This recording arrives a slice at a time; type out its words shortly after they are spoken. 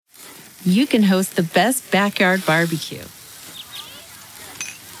you can host the best backyard barbecue.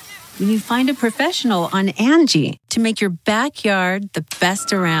 When you find a professional on Angie to make your backyard the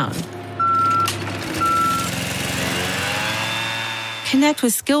best around. Connect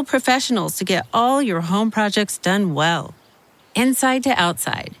with skilled professionals to get all your home projects done well. Inside to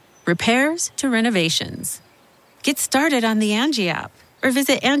outside, repairs to renovations. Get started on the Angie app or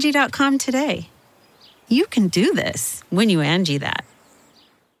visit Angie.com today. You can do this when you Angie that.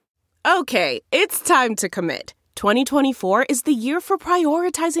 Okay, it's time to commit. 2024 is the year for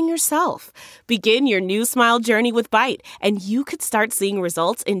prioritizing yourself. Begin your new smile journey with Byte, and you could start seeing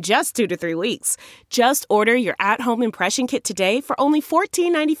results in just 2 to 3 weeks. Just order your at-home impression kit today for only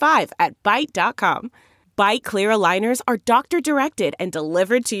 $14.95 at Byte.com. Byte Clear aligners are doctor-directed and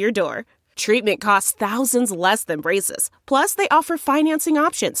delivered to your door. Treatment costs thousands less than braces. Plus, they offer financing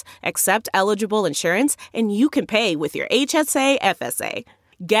options, accept eligible insurance, and you can pay with your HSA FSA.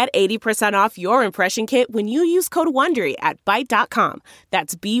 Get 80% off your impression kit when you use code WONDERY at Byte.com.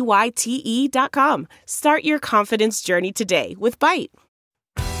 That's BYTE.com. Start your confidence journey today with Byte.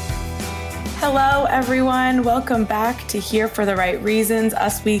 Hello, everyone. Welcome back to Here for the Right Reasons,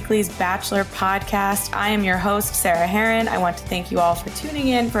 Us Weekly's Bachelor podcast. I am your host, Sarah Heron. I want to thank you all for tuning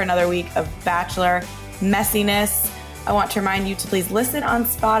in for another week of Bachelor messiness. I want to remind you to please listen on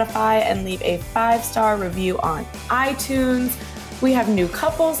Spotify and leave a 5-star review on iTunes. We have new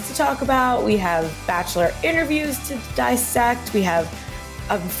couples to talk about. We have Bachelor interviews to dissect. We have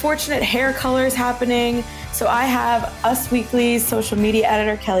unfortunate hair colors happening. So I have Us Weekly's social media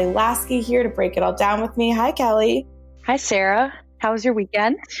editor, Kelley Lasky, here to break it all down with me. Hi, Kelley. Hi, Sarah. How was your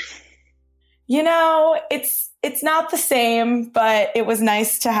weekend? You know, it's not the same, but it was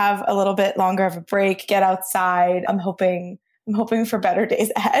nice to have a little bit longer of a break, get outside. I'm hoping for better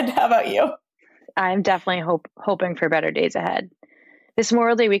days ahead. How about you? I'm definitely hoping for better days ahead. This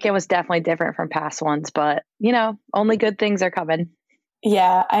Memorial Day weekend was definitely different from past ones, but, you know, only good things are coming.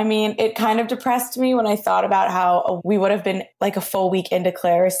 Yeah, I mean, it kind of depressed me when I thought about how we would have been like a full week into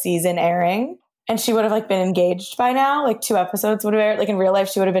Claire's season airing, and she would have like been engaged by now. Like 2 episodes would have aired. Like in real life,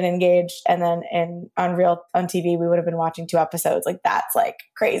 she would have been engaged, and then on TV, we would have been watching 2 episodes. Like that's like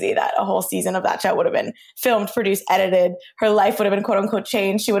crazy that a whole season of that show would have been filmed, produced, edited. Her life would have been quote unquote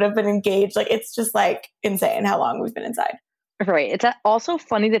changed. She would have been engaged. Like it's just like insane how long we've been inside. Right. It's also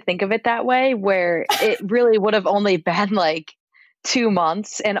funny to think of it that way, where it really would have only been like 2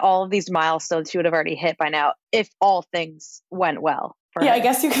 months and all of these milestones she would have already hit by now if all things went well. Yeah, her. I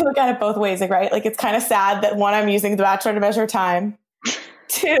guess you can look at it both ways, like, right? Like it's kind of sad that 1, I'm using The Bachelor to measure time.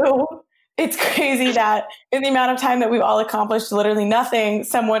 2, it's crazy that in the amount of time that we've all accomplished literally nothing,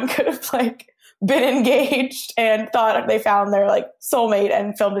 someone could have like been engaged and thought they found their like soulmate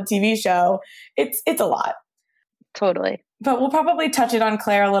and filmed a TV show. It's a lot. Totally. But we'll probably touch it on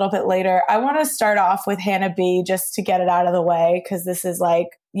Claire a little bit later. I want to start off with Hannah B just to get it out of the way, because this is like,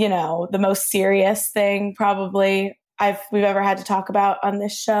 you know, the most serious thing probably we've ever had to talk about on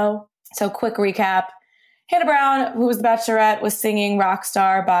this show. So quick recap. Hannah Brown, who was the Bachelorette, was singing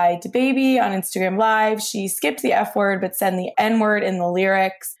Rockstar by DaBaby on Instagram Live. She skipped the F word but said the N word in the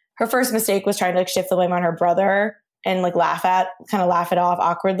lyrics. Her first mistake was trying to like shift the blame on her brother and like laugh it off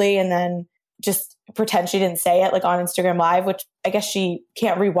awkwardly, and then just pretend she didn't say it like on Instagram Live, which I guess she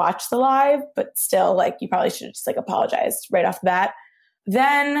can't rewatch the live, but still like you probably should have just like apologized right off the bat.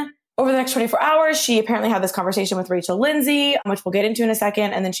 Then over the next 24 hours, she apparently had this conversation with Rachel Lindsay, which we'll get into in a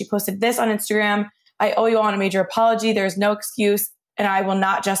second. And then she posted this on Instagram. I owe you all a major apology. There is no excuse, and I will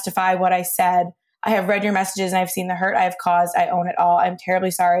not justify what I said. I have read your messages and I've seen the hurt I have caused. I own it all. I'm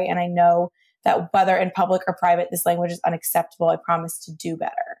terribly sorry. And I know that whether in public or private, this language is unacceptable. I promise to do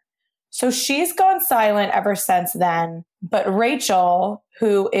better. So she's gone silent ever since then. But Rachel,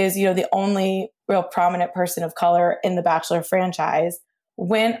 who is, you know, the only real prominent person of color in the Bachelor franchise,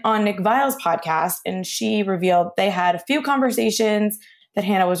 went on Nick Viall's podcast, and she revealed they had a few conversations, that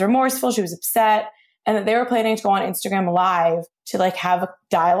Hannah was remorseful, she was upset, and that they were planning to go on Instagram Live to like have a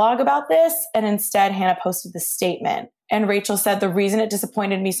dialogue about this. And instead, Hannah posted this statement. And Rachel said the reason it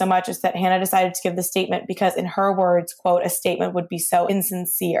disappointed me so much is that Hannah decided to give the statement because, in her words, quote, a statement would be so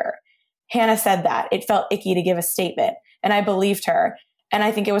insincere. Hannah said that. It felt icky to give a statement, and I believed her. And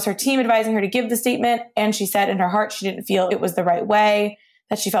I think it was her team advising her to give the statement. And she said in her heart she didn't feel it was the right way,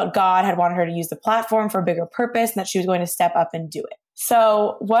 that she felt God had wanted her to use the platform for a bigger purpose, and that she was going to step up and do it.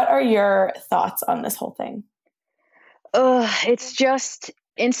 So what are your thoughts on this whole thing? It's just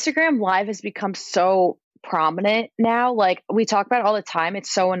Instagram Live has become so prominent now. Like we talk about it all the time.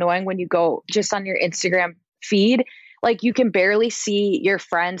 It's so annoying when you go just on your Instagram feed. Like you can barely see your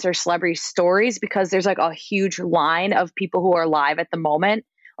friends or celebrity stories because there's like a huge line of people who are live at the moment.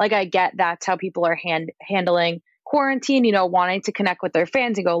 Like, I get that's how people are handling quarantine, wanting to connect with their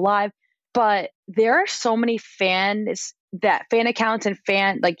fans and go live. But there are so many fan accounts and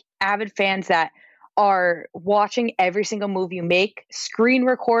avid fans that are watching every single move you make, screen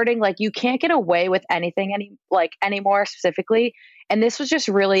recording. Like, you can't get away with anything anymore specifically. And this was just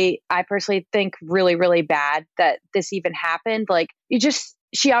really, I personally think, really, really bad that this even happened. Like,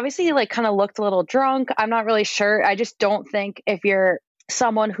 she obviously kind of looked a little drunk. I'm not really sure. I just don't think if you're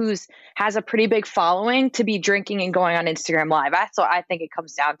someone has a pretty big following to be drinking and going on Instagram Live. That's what I think it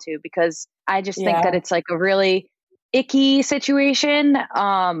comes down to, because I just think that it's like a really icky situation.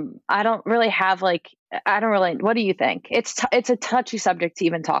 I don't really have what do you think? It's a touchy subject to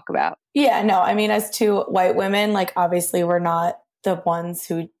even talk about. Yeah, no, I mean, as two white women, obviously we're not the ones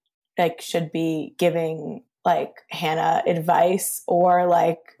who should be giving Hannah advice or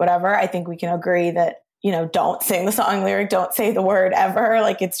whatever. I think we can agree that, don't sing the song lyric, don't say the word ever.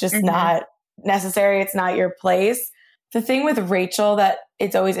 It's just not necessary. It's not your place. The thing with Rachel that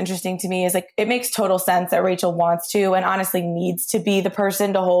it's always interesting to me is it makes total sense that Rachel wants to and honestly needs to be the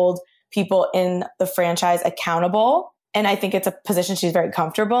person to hold people in the franchise accountable. And I think it's a position she's very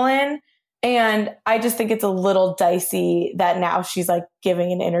comfortable in. And I just think it's a little dicey that now she's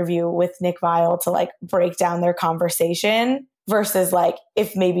giving an interview with Nick Viall to break down their conversation versus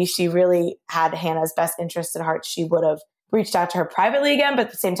if maybe she really had Hannah's best interest at heart, she would have reached out to her privately again. But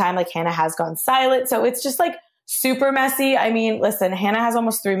at the same time, Hannah has gone silent. So it's just super messy. I mean, listen, Hannah has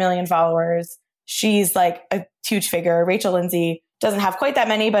almost 3 million followers. She's a huge figure. Rachel Lindsay doesn't have quite that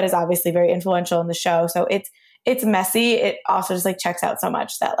many, but is obviously very influential in the show. So it's messy. It also just checks out so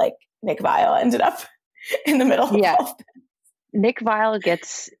much that Nick Viall ended up in the middle of all of this. Nick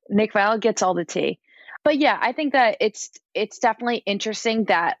Viall gets all the tea. But yeah, I think that it's definitely interesting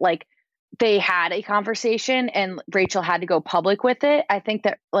that they had a conversation and Rachel had to go public with it. I think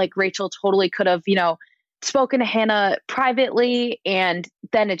that Rachel totally could have, spoken to Hannah privately and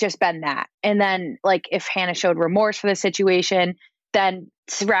then it just been that. And then if Hannah showed remorse for the situation, then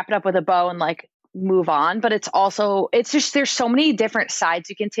to wrap it up with a bow and move on. But it's just, there's so many different sides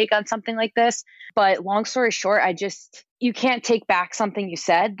you can take on something like this. But long story short, you can't take back something you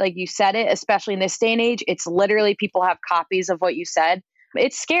said. You said it, especially in this day and age. It's literally, people have copies of what you said.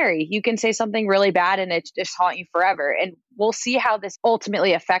 It's scary. You can say something really bad and it just haunt you forever. And we'll see how this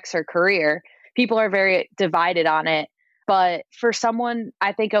ultimately affects her career. People are very divided on it. But for someone,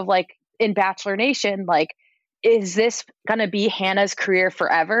 I think of in Bachelor Nation, is this going to be Hannah's career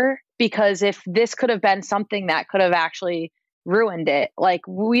forever? Because if this could have been something that could have actually ruined it,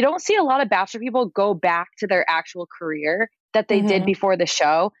 we don't see a lot of Bachelor people go back to their actual career that they did before the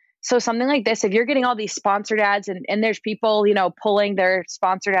show. So something like this, if you're getting all these sponsored ads and there's people, pulling their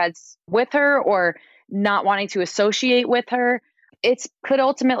sponsored ads with her or not wanting to associate with her, it could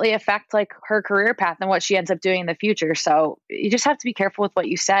ultimately affect her career path and what she ends up doing in the future. So you just have to be careful with what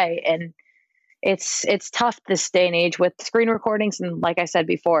you say. And it's tough this day and age with screen recordings. And like I said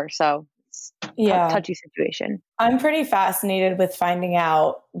before, so it's a touchy situation. I'm pretty fascinated with finding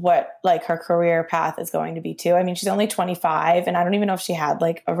out what her career path is going to be too. I mean, she's only 25 and I don't even know if she had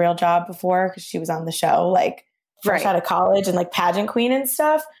a real job before because she was on the show, fresh out of college and pageant queen and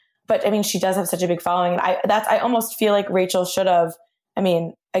stuff. But I mean, she does have such a big following. And I almost feel Rachel should have, I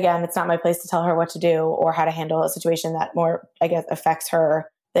mean, again, it's not my place to tell her what to do or how to handle a situation that more, I guess, affects her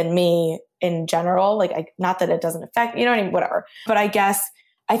than me in general. Not that it doesn't affect, you know what I mean? Whatever. But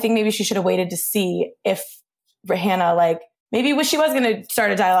I think maybe she should have waited to see if Hannah, maybe she was going to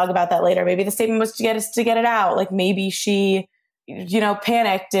start a dialogue about that later. Maybe the statement was to get it out. Maybe she,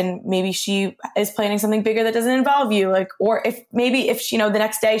 panicked and maybe she is planning something bigger that doesn't involve you. Or if she, the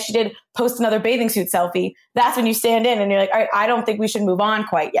next day she did post another bathing suit selfie, that's when you stand in and you're all right, I don't think we should move on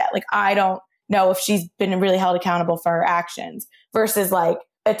quite yet. I don't know if she's been really held accountable for her actions versus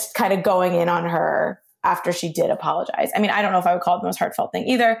it's kind of going in on her after she did apologize. I mean, I don't know if I would call it the most heartfelt thing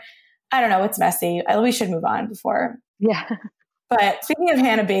either. I don't know. It's messy. We should move on before. Yeah. But speaking of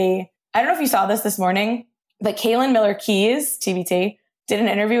Hannah B, I don't know if you saw this morning, but Kaylin Miller-Keyes, TBT, did an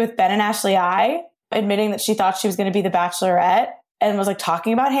interview with Ben and Ashley I, admitting that she thought she was going to be the Bachelorette and was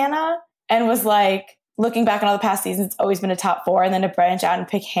talking about Hannah and was looking back on all the past seasons, it's always been a top 4. And then to branch out and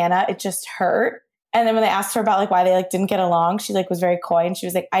pick Hannah, it just hurt. And then when they asked her about why they didn't get along, she was very coy and she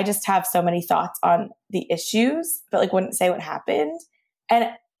was I just have so many thoughts on the issues, but wouldn't say what happened. And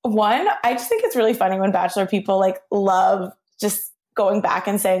one, I just think it's really funny when Bachelor people love just going back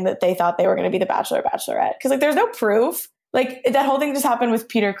and saying that they thought they were going to be the Bachelor or Bachelorette. Cause there's no proof. That whole thing just happened with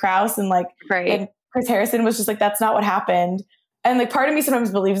Peter Krause and right. And Chris Harrison was just that's not what happened. And like part of me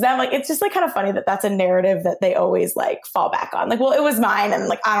sometimes believes them. Like, it's just like kind of funny that that's a narrative that they always like fall back on. Like, well, it was mine. And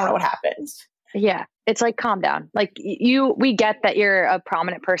like, I don't know what happened. Yeah. It's like, calm down. Like we get that you're a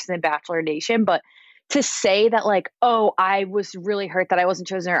prominent person in Bachelor Nation, but to say that like, oh, I was really hurt that I wasn't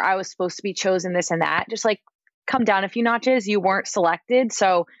chosen, or I was supposed to be chosen, this and that, just like come down a few notches. You weren't selected.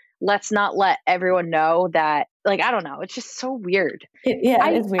 So let's not let everyone know that, like, I don't know. It's just so weird. It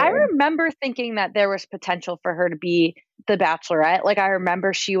is weird. I remember thinking that there was potential for her to be the Bachelorette. Like, I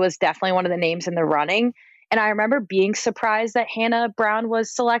remember she was definitely one of the names in the running. And I remember being surprised that Hannah Brown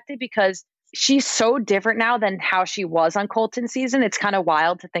was selected because she's so different now than how she was on Colton's season. It's kind of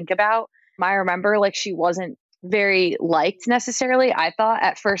wild to think about. I remember like she wasn't very liked necessarily, I thought,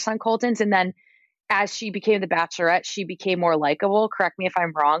 at first on Colton's. And then as she became the Bachelorette, she became more likable. Correct me if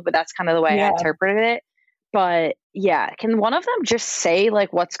I'm wrong, but that's kind of the way I interpreted it. But yeah, can one of them just say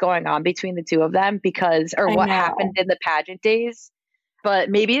like what's going on between the two of them? Because, or what happened in the pageant days? But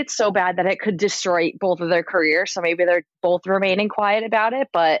maybe it's so bad that it could destroy both of their careers. So maybe they're both remaining quiet about it.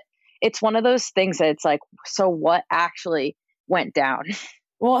 But it's one of those things that it's like, so what actually went down?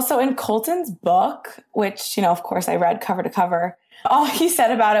 Well, so in Colton's book, which, you know, of course I read cover to cover, all he said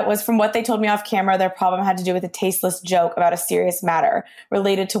about it was, from what they told me off camera, their problem had to do with a tasteless joke about a serious matter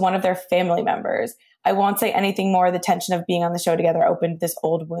related to one of their family members. I won't say anything more. The tension of being on the show together opened this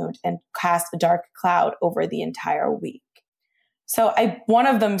old wound and cast a dark cloud over the entire week. So one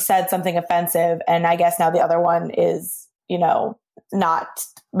of them said something offensive, and I guess now the other one is, you know, not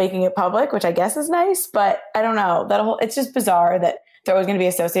making it public, which I guess is nice, but I don't know. It's just bizarre that they're always going to be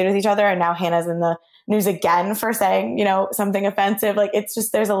associated with each other. And now Hannah's in the news again for saying, you know, something offensive. Like, it's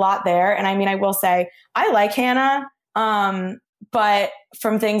just, there's a lot there. And I mean, I will say I like Hannah. But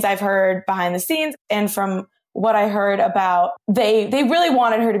from things I've heard behind the scenes and from what I heard about, they really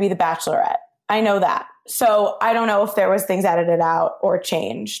wanted her to be the Bachelorette. I know that. So I don't know if there was things edited out or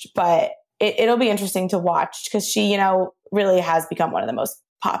changed, but it'll be interesting to watch because she, you know, really has become one of the most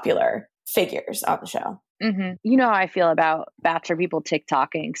popular figures on the show. Mm-hmm. You know how I feel about Bachelor people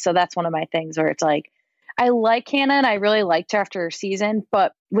TikToking. So that's one of my things where it's like, I like Hannah and I really liked her after her season,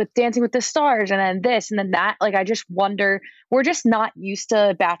 but with Dancing with the Stars and then this and then that, like, I just wonder, we're just not used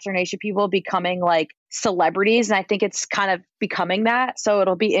to Bachelor Nation people becoming like celebrities. And I think it's kind of becoming that. So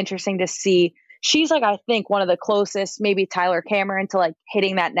it'll be interesting to see. She's like, I think one of the closest, maybe Tyler Cameron, to like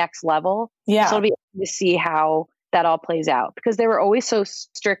hitting that next level. Yeah. So it'll be interesting to see how that all plays out, because they were always so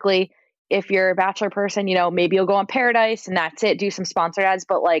strictly, if you're a Bachelor person, you know, maybe you'll go on Paradise and that's it, do some sponsored ads.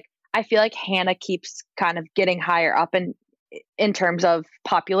 But like, I feel like Hannah keeps kind of getting higher up in terms of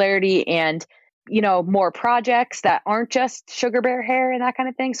popularity and, you know, more projects that aren't just Sugar Bear hair and that kind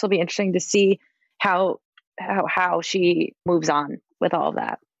of thing. So it'll be interesting to see how she moves on with all of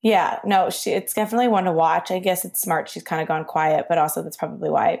that. Yeah, no, it's definitely one to watch. I guess it's smart. She's kind of gone quiet, but also that's probably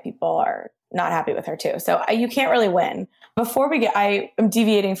why people are not happy with her too. So you can't really win. Before we get, I am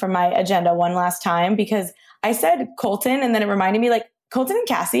deviating from my agenda one last time because I said Colton and then it reminded me, like, Colton and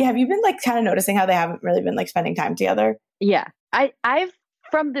Cassie, have you been like kind of noticing how they haven't really been like spending time together? Yeah, I've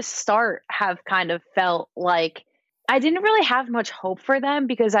from the start have kind of felt like I didn't really have much hope for them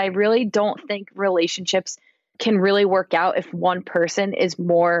because I really don't think relationships can really work out if one person is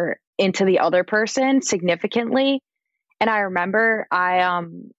more into the other person significantly. And I remember I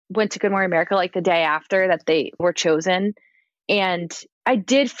went to Good Morning America like the day after that they were chosen. And I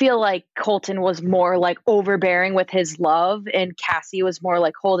did feel like Colton was more like overbearing with his love and Cassie was more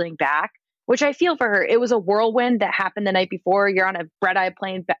like holding back, which I feel for her. It was a whirlwind that happened the night before. You're on a red-eye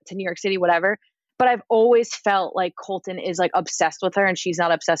plane back to New York City, whatever. But I've always felt like Colton is like obsessed with her and she's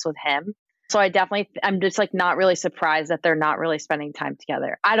not obsessed with him. So I'm just like not really surprised that they're not really spending time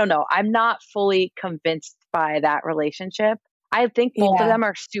together. I don't know. I'm not fully convinced by that relationship. I think both of them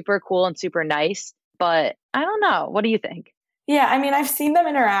are super cool and super nice, but I don't know. What do you think? Yeah, I mean, I've seen them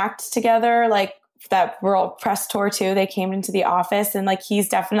interact together, like that World Press Tour too. They came into the office and like he's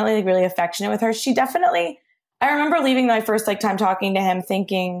definitely like really affectionate with her. I remember leaving my first like time talking to him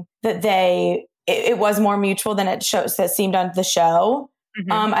thinking that it was more mutual than it seemed on the show.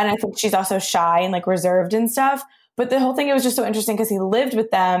 Mm-hmm. And I think she's also shy and like reserved and stuff. But the whole thing, it was just so interesting because he lived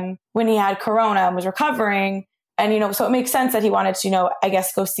with them when he had corona and was recovering. And, you know, so it makes sense that he wanted to, you know, I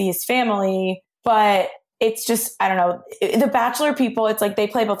guess go see his family. But it's just, I don't know, the Bachelor people, it's like they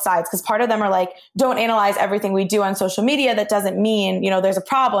play both sides because part of them are like, don't analyze everything we do on social media. That doesn't mean, you know, there's a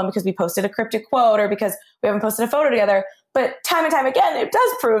problem because we posted a cryptic quote or because we haven't posted a photo together. But time and time again, it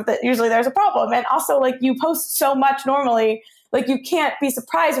does prove that usually there's a problem. And also like you post so much normally, like you can't be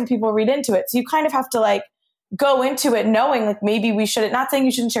surprised when people read into it. So you kind of have to like go into it knowing like maybe we shouldn't, not saying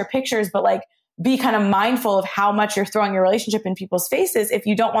you shouldn't share pictures, but like be kind of mindful of how much you're throwing your relationship in people's faces if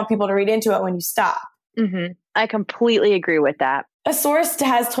you don't want people to read into it when you stop. Mm-hmm. I completely agree with that. A source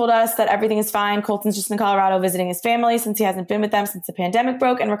has told us that everything is fine. Colton's just in Colorado visiting his family since he hasn't been with them since the pandemic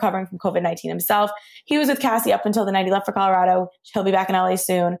broke and recovering from COVID-19 himself. He was with Cassie up until the night he left for Colorado. He'll be back in LA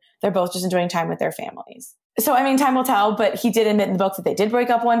soon. They're both just enjoying time with their families. So, I mean, time will tell, but he did admit in the book that they did break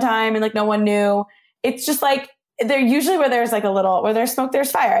up one time and like no one knew. It's just like, they're usually where there's like a little, where there's smoke,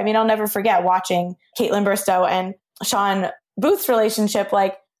 there's fire. I mean, I'll never forget watching Caitlin Bristow and Sean Booth's relationship,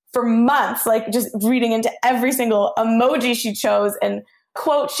 like for months, like just reading into every single emoji she chose and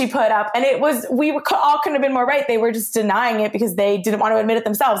quote she put up. And it was, we all couldn't have been more right. They were just denying it because they didn't want to admit it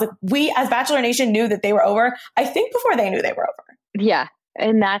themselves. Like we as Bachelor Nation knew that they were over, I think before they knew they were over. Yeah.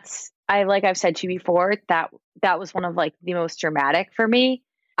 And that's, like I've said to you before, that was one of like the most dramatic for me.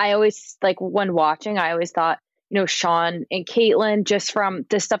 I always like when watching, I always thought, Sean and Caitlin, just from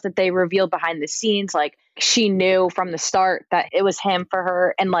the stuff that they revealed behind the scenes, like she knew from the start that it was him for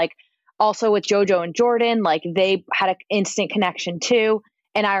her. And like also with JoJo and Jordan, like they had an instant connection too.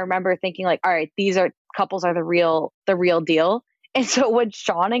 And I remember thinking like, all right, these are couples are the real deal. And so when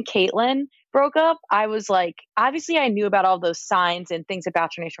Sean and Caitlin broke up, I was like, obviously I knew about all those signs and things that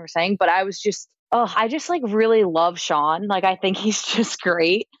Bachelor Nation were saying, but I was just, I just like really love Sean. Like I think he's just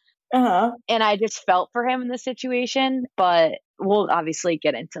great. Uh-huh. And I just felt for him in this situation, but we'll obviously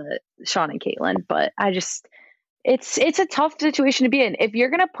get into Sean and Caitlin, but I just, it's a tough situation to be in. If you're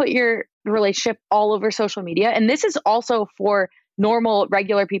going to put your relationship all over social media, and this is also for normal,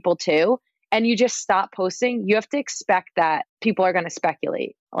 regular people too, and you just stop posting, you have to expect that people are going to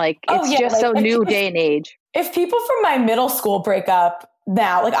speculate. Like, it's just so new day and age. If people from my middle school break up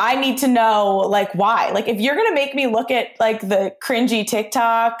now, like I need to know like why. Like if you're going to make me look at like the cringy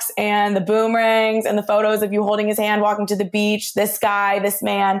TikToks and the boomerangs and the photos of you holding his hand, walking to the beach, this guy, this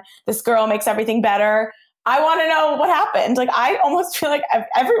man, this girl makes everything better. I want to know what happened. Like I almost feel like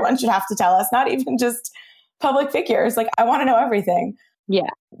everyone should have to tell us, not even just public figures. Like I want to know everything. Yeah.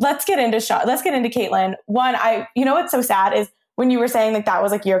 Let's get into Sean. Let's get into Caitlin. One, what's so sad is when you were saying like that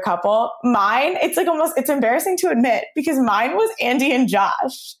was like your couple, mine, it's like almost, it's embarrassing to admit because mine was Andy and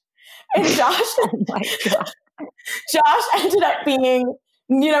Josh. And Josh, oh my God. Josh ended up being,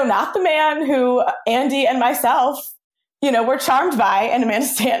 not the man who Andy and myself, were charmed by, and Amanda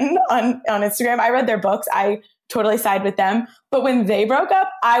Stanton on Instagram. I read their books. I totally side with them. But when they broke up,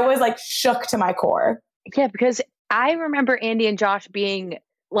 I was like shook to my core. Yeah, because I remember Andy and Josh being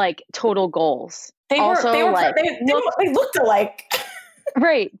like total goals. They looked alike.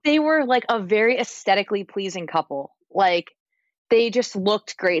 Right. They were like a very aesthetically pleasing couple. Like they just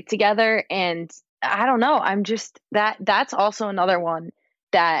looked great together. And I don't know. I'm just that's also another one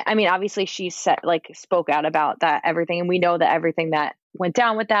that, I mean, obviously she spoke out about that, everything. And we know that everything that went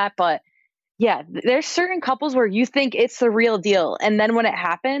down with that. But yeah, there's certain couples where you think it's the real deal. And then when it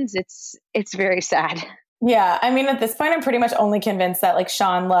happens, it's very sad. Yeah. I mean, at this point, I'm pretty much only convinced that like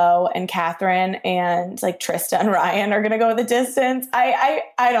Sean Lowe and Catherine and like Trista and Ryan are going to go the distance. I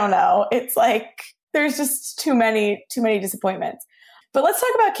don't know. It's like, there's just too many disappointments. But let's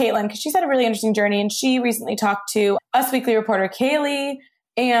talk about Caitlin because she's had a really interesting journey. And she recently talked to Us Weekly reporter Kelley,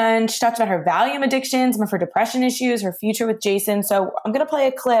 and she talked about her Valium addiction, some of her depression issues, her future with Jason. So I'm going to play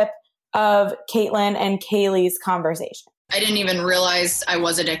a clip of Caitlin and Kelley's conversation. I didn't even realize I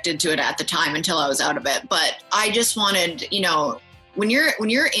was addicted to it at the time until I was out of it. But I just wanted, when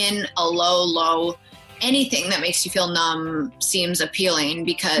you're in a low, anything that makes you feel numb seems appealing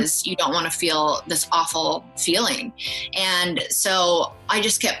because you don't want to feel this awful feeling. And so I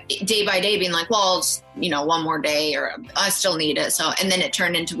just kept day by day being like, well, it's, one more day or I still need it. So, and then it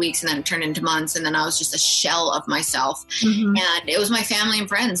turned into weeks and then it turned into months. And then I was just a shell of myself. Mm-hmm. And it was my family and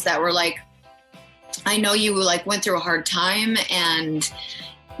friends that were like, I know you went through a hard time and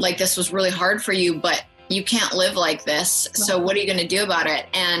this was really hard for you, but you can't live like this. So what are you going to do about it?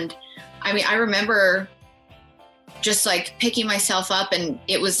 And I mean, I remember just picking myself up, and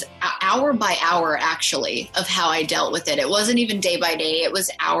it was hour by hour actually of how I dealt with it. It wasn't even day by day. It was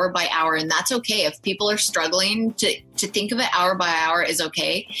hour by hour. And that's okay. If people are struggling to think of it hour by hour is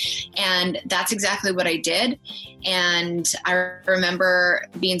okay. And that's exactly what I did. And I remember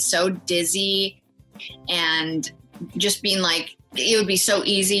being so dizzy and just being like, it would be so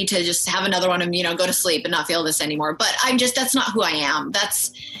easy to just have another one and, go to sleep and not feel this anymore. But that's not who I am.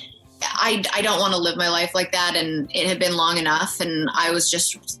 I don't want to live my life like that. And it had been long enough. And I was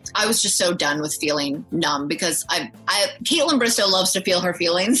just so done with feeling numb because Caitlin Bristow loves to feel her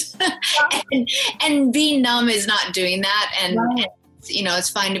feelings and being numb is not doing that. And, right. It's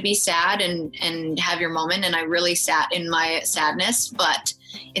fine to be sad and have your moment. And I really sat in my sadness, but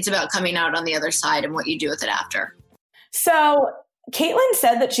it's about coming out on the other side and what you do with it after. So Caitlyn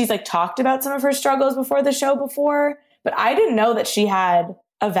said that she's like talked about some of her struggles before the show before, but I didn't know that she had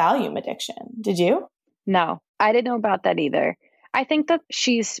a Valium addiction. Did you? No, I didn't know about that either. I think that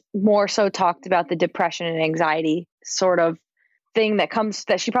she's more so talked about the depression and anxiety sort of thing that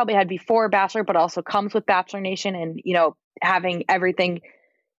she probably had before Bachelor, but also comes with Bachelor Nation, and, you know, having everything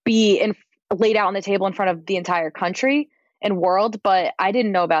be laid out on the table in front of the entire country and world. But I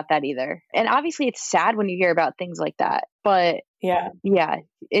didn't know about that either. And obviously it's sad when you hear about things like that. But yeah,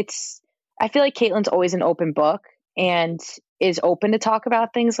 I feel like Caitlyn's always an open book and is open to talk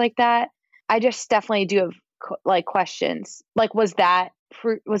about things like that. I just definitely do have like questions. Like, was that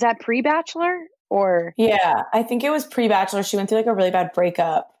pre-Bachelor or? Yeah, I think it was pre-Bachelor. She went through like a really bad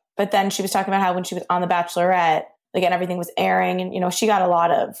breakup, but then she was talking about how when she was on The Bachelorette, like, and everything was airing, and, you know, she got a lot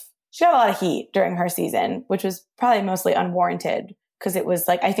of heat during her season, which was probably mostly unwarranted, because it was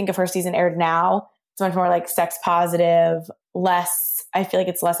like, I think if her season aired now, it's much more like sex positive, I feel like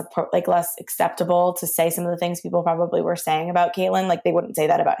it's less acceptable to say some of the things people probably were saying about Caitlyn. Like, they wouldn't say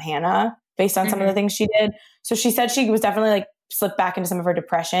that about Hannah based on some of the things she did. So she said she was definitely like slipped back into some of her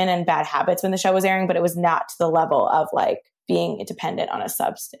depression and bad habits when the show was airing, but it was not to the level of like being dependent on a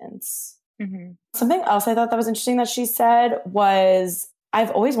substance. Mm-hmm. Something else I thought that was interesting that she said was,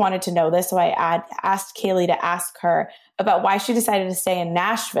 I've always wanted to know this, so I asked Kelley to ask her about why she decided to stay in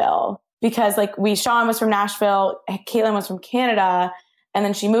Nashville. Because like Sean was from Nashville, Caitlyn was from Canada, and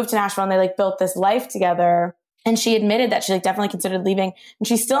then she moved to Nashville and they like built this life together. And she admitted that she like definitely considered leaving, and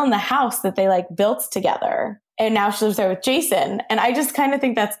she's still in the house that they like built together. And now she lives there with Jason. And I just kind of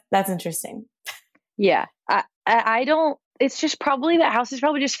think that's interesting. Yeah. I don't, it's just probably, that house is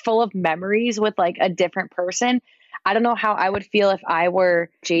probably just full of memories with like a different person. I don't know how I would feel if I were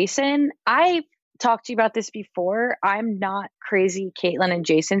Jason. I talked to you about this before. I'm not crazy Caitlyn and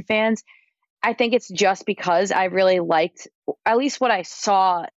Jason fans. I think it's just because I really liked, at least what I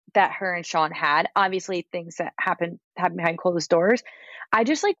saw that her and Sean had. Obviously things that happened behind closed doors. I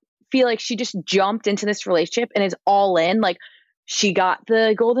just like feel like she just jumped into this relationship and is all in. Like, she got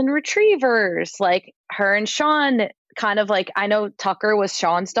the golden retrievers, like her and Sean kind of like, I know Tucker was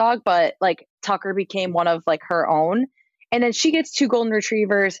Sean's dog, but like Tucker became one of like her own. And then she gets 2 golden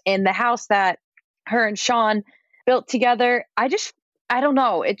retrievers in the house that her and Sean built together. I don't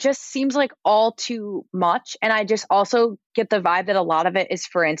know. It just seems like all too much. And I just also get the vibe that a lot of it is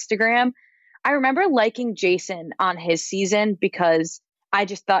for Instagram. I remember liking Jason on his season because I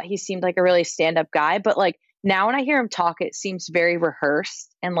just thought he seemed like a really stand-up guy. But like now when I hear him talk, it seems very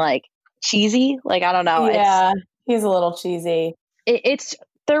rehearsed and like cheesy. Like, I don't know. Yeah, he's a little cheesy. It's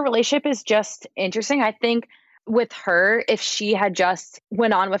their relationship is just interesting. I think with her, if she had just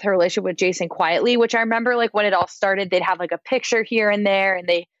went on with her relationship with Jason quietly, which I remember like when it all started, they'd have like a picture here and there, and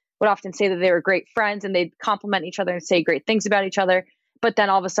they would often say that they were great friends and they'd compliment each other and say great things about each other. But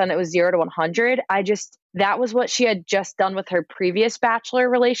then all of a sudden it was 0 to 100. That was what she had just done with her previous Bachelor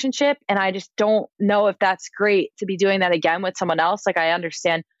relationship. And I just don't know if that's great to be doing that again with someone else. Like, I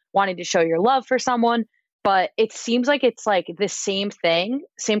understand wanting to show your love for someone, but it seems like it's like the same thing,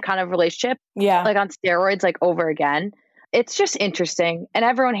 same kind of relationship. Yeah. Like on steroids, like over again. It's just interesting. And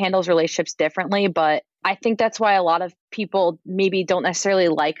everyone handles relationships differently, but I think that's why a lot of people maybe don't necessarily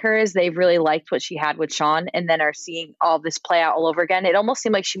like her, is they've really liked what she had with Sean and then are seeing all this play out all over again. It almost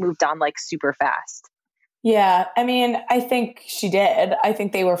seemed like she moved on like super fast. Yeah. I mean, I think she did. I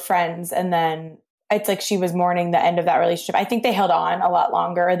think they were friends, and then it's like she was mourning the end of that relationship. I think they held on a lot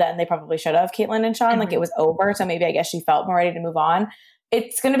longer than they probably should have, Caitlyn and Sean. Mm-hmm. Like, it was over. So maybe I guess she felt more ready to move on.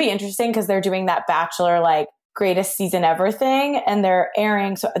 It's going to be interesting because they're doing that Bachelor, like, greatest season ever thing, and they're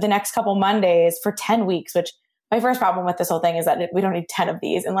airing the next couple Mondays for 10 weeks, which my first problem with this whole thing is that we don't need 10 of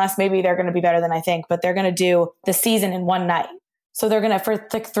these, unless maybe they're going to be better than I think, but they're going to do the season in one night. So they're going to, for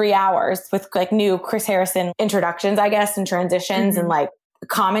like 3 hours with like new Chris Harrison introductions, I guess, and transitions and like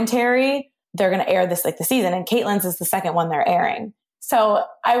commentary, they're going to air this like the season, and Caitlyn's is the second one they're airing. So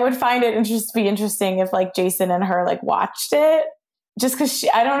I would find it be interesting if like Jason and her like watched it, just because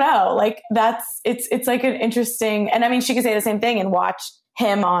I don't know, like it's like an interesting, and I mean, she could say the same thing and watch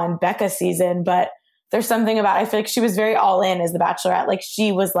him on Becca's season, but there's something about, I feel like she was very all in as the Bachelorette. Like,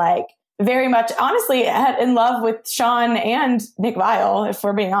 she was like very much, honestly, in love with Sean and Nick Viall, if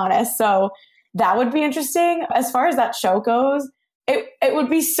we're being honest. So that would be interesting. As far as that show goes, it would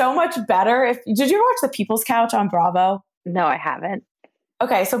be so much better if, did you ever watch The People's Couch on Bravo? No, I haven't.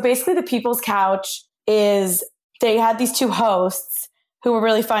 Okay. So basically The People's Couch is, they had these 2 hosts who were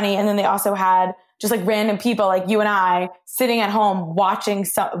really funny. And then they also had just like random people like you and I sitting at home watching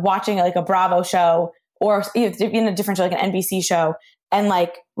like a Bravo show or in a different show, like an NBC show. and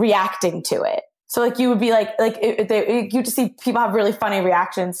like reacting to it. So like you would be you just see people have really funny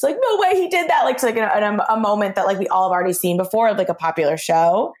reactions. Like, no way he did that. Like, so like in a moment that like we all have already seen before of like a popular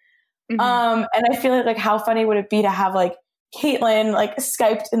show. And I feel like how funny would it be to have like Caitlyn like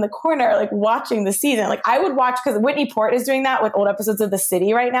Skyped in the corner, like watching the season. Like I would watch, because Whitney Port is doing that with old episodes of The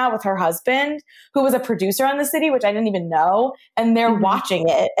City right now with her husband, who was a producer on The City, which I didn't even know. And they're watching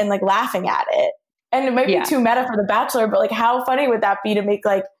it and like laughing at it. And it might be too meta for The Bachelor, but like how funny would that be to make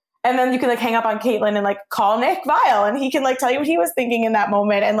like, and then you can like hang up on Caitlyn and like call Nick Viall and he can like tell you what he was thinking in that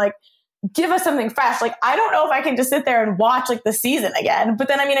moment and like give us something fresh. Like, I don't know if I can just sit there and watch like the season again. But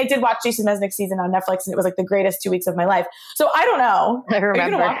then, I mean, I did watch Jason Mesnick's season on Netflix and it was like the greatest 2 weeks of my life. So I don't know. I remember. Are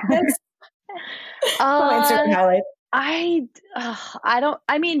you gonna watch this? Instagram highlights.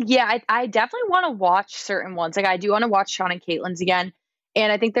 I definitely want to watch certain ones. Like I do want to watch Sean and Caitlyn's again.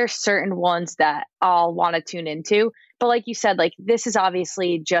 And I think there's certain ones that I'll want to tune into. But like you said, like this is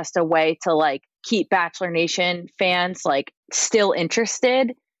obviously just a way to like keep Bachelor Nation fans like still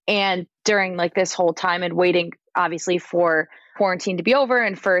interested. And during like this whole time and waiting obviously for quarantine to be over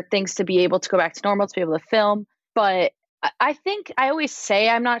and for things to be able to go back to normal, to be able to film. But I think I always say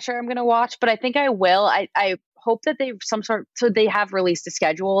I'm not sure I'm going to watch, but I think I will. I hope that they have released a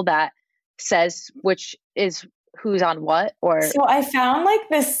schedule that says which is who's on what. Or so I found like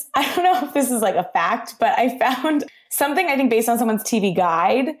this, I don't know if this is like a fact, but I found something I think based on someone's TV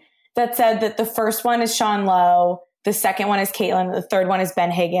guide that said that the first one is Sean Lowe, the second one is Caitlyn, the third one is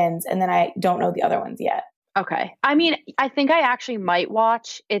Ben Higgins, and then I don't know the other ones yet. Okay. I mean, I think I actually might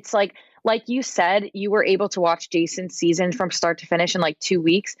watch. It's like you said, you were able to watch Jason's season from start to finish in like 2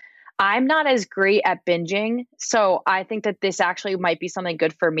 weeks. I'm not as great at binging. So I think that this actually might be something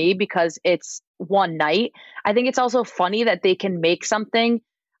good for me because it's one night. I think it's also funny that they can make something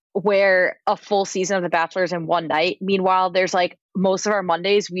where a full season of The Bachelor is in one night. Meanwhile, there's like most of our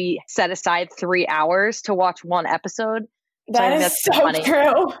Mondays, we set aside 3 hours to watch one episode. That is so funny.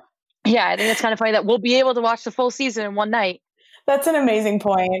 True. Yeah, I think it's kind of funny that we'll be able to watch the full season in one night. That's an amazing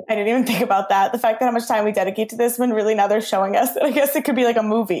point. I didn't even think about that. The fact that how much time we dedicate to this when really now they're showing us that I guess it could be like a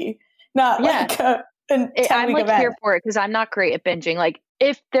movie, not like a 10-week I'm like event. Here for it because I'm not great at binging. Like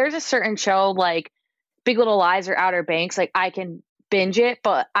if there's a certain show like Big Little Lies or Outer Banks, like I can binge it,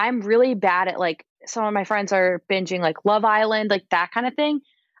 but I'm really bad at like some of my friends are binging like Love Island, like that kind of thing.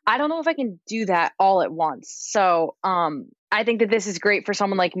 I don't know if I can do that all at once. So I think that this is great for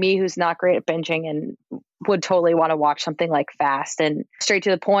someone like me who's not great at binging and would totally want to watch something like fast and straight to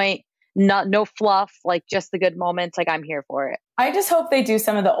the point, no fluff, like just the good moments. Like I'm here for it. I just hope they do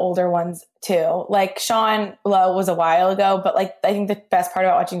some of the older ones too. Like Sean Lowe was a while ago, but like I think the best part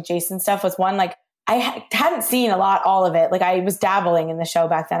about watching Jason stuff was one, like I hadn't seen all of it. Like I was dabbling in the show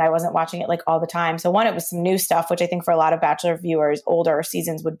back then. I wasn't watching it like all the time. So one, it was some new stuff, which I think for a lot of Bachelor viewers, older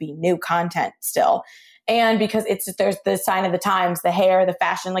seasons would be new content still. And because there's the sign of the times, the hair, the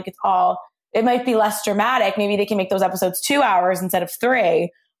fashion, like it might be less dramatic. Maybe they can make those episodes 2 hours instead of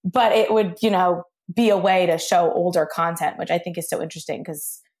 3, but it would, be a way to show older content, which I think is so interesting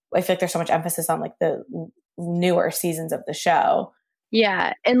because I feel like there's so much emphasis on like the newer seasons of the show.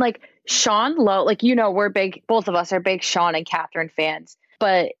 Yeah. And like Sean Lowe, like, both of us are big Sean and Catherine fans,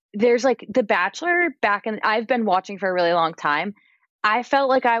 but there's like The Bachelor I've been watching for a really long time. I felt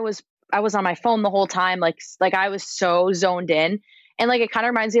like I was on my phone the whole time. Like I was so zoned in. And like, it kind of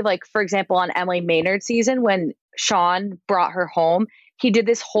reminds me of like, for example, on Emily Maynard's season, when Sean brought her home, he did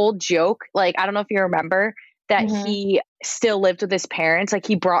this whole joke. Like, I don't know if you remember that he still lived with his parents. Like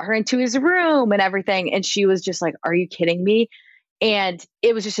he brought her into his room and everything. And she was just like, are you kidding me? And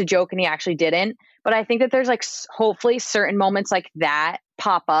it was just a joke and he actually didn't. But I think that there's like hopefully certain moments like that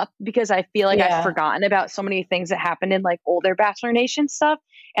pop up because I feel like I've forgotten about so many things that happened in like older Bachelor Nation stuff.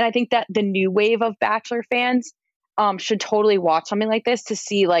 And I think that the new wave of Bachelor fans should totally watch something like this to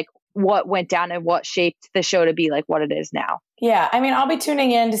see like what went down and what shaped the show to be like what it is now. Yeah. I mean, I'll be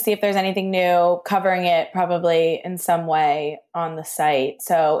tuning in to see if there's anything new, covering it probably in some way on the site.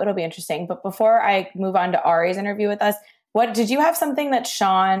 So it'll be interesting. But before I move on to Ari's interview with us, did you have something that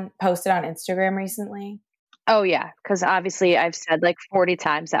Sean posted on Instagram recently? Oh yeah. Cause obviously I've said like 40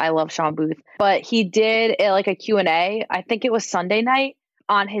 times that I love Sean Booth, but he did like a Q&A. I think it was Sunday night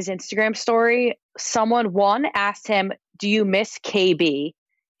on his Instagram story. Someone asked him, do you miss KB?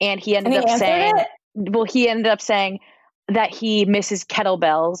 And he ended up saying that he misses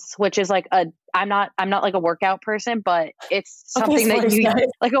kettlebells, which is like I'm not like a workout person, but it's something that you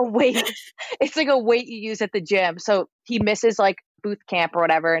like a weight. It's like a weight you use at the gym. So he misses like booth camp or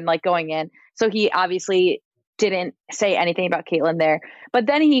whatever and like going in. So he obviously didn't say anything about Caitlyn there. But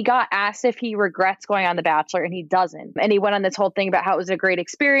then he got asked if he regrets going on The Bachelor, and he doesn't. And he went on this whole thing about how it was a great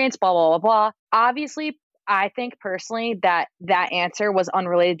experience, blah, blah, blah, blah. Obviously, I think personally that answer was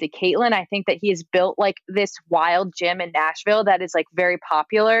unrelated to Caitlyn. I think that he has built like this wild gym in Nashville that is like very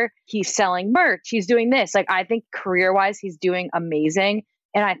popular. He's selling merch. He's doing this. Like, I think career-wise, he's doing amazing.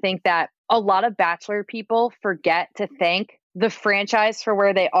 And I think that a lot of Bachelor people forget to thank the franchise for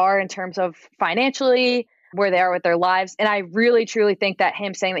where they are in terms of financially, where they are with their lives. And I really, truly think that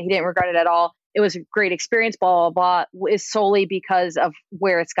him saying that he didn't regret it at all, it was a great experience, blah, blah, blah, is solely because of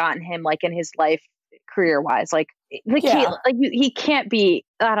where it's gotten him, like in his life, career-wise. Like, he can't be,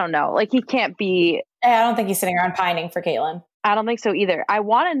 I don't know, like he can't be. I don't think he's sitting around pining for Caitlyn. I don't think so either. I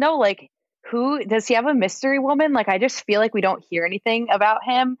want to know, like, who, does he have a mystery woman? Like, I just feel like we don't hear anything about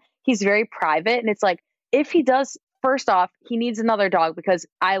him. He's very private. And it's like, if he does, first off, he needs another dog, because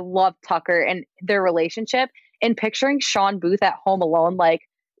I love Tucker and their relationship. And picturing Sean Booth at home alone, like,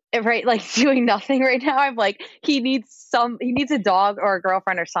 right, like doing nothing right now, I'm like, he needs a dog or a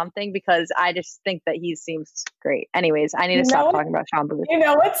girlfriend or something, because I just think that he seems great. Anyways, I need to stop talking about Sean Booth. You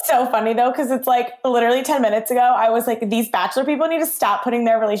know what's so funny though, because it's like literally 10 minutes ago I was like, these Bachelor people need to stop putting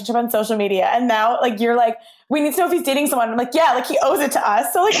their relationship on social media, and now like you're like, we need to know if he's dating someone. I'm like, yeah, like he owes it to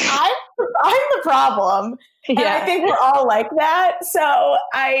us. So like I'm the problem. And I think we're all like that. So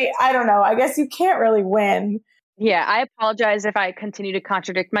I don't know. I guess you can't really win. Yeah, I apologize if I continue to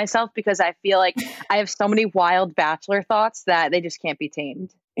contradict myself, because I feel like I have so many wild Bachelor thoughts that they just can't be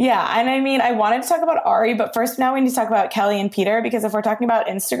tamed. Yeah. And I mean, I wanted to talk about Ari, but first now we need to talk about Kelley and Peter, because if we're talking about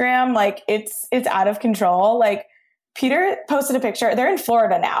Instagram, like it's out of control. Like Peter posted a picture. They're in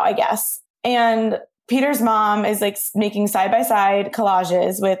Florida now, I guess. And Peter's mom is like making side-by-side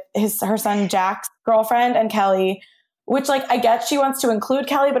collages with her son Jack's girlfriend and Kelley, which like I guess she wants to include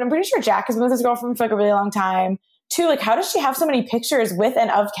Kelley, but I'm pretty sure Jack has been with his girlfriend for like a really long time. 2, like how does she have so many pictures with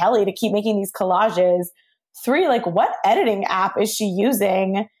and of Kelley to keep making these collages? 3, like what editing app is she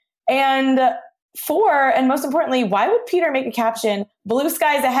using? And 4, and most importantly, why would Peter make a caption, "Blue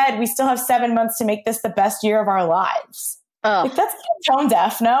skies ahead, we still have 7 months to make this the best year of our lives"? Like that's tone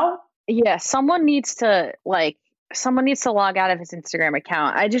deaf, no? Yeah, someone needs to log out of his Instagram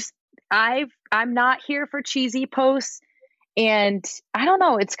account. I'm not here for cheesy posts, and I don't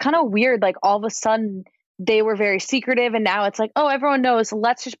know, it's kind of weird. Like all of a sudden they were very secretive, and now it's like, oh, everyone knows,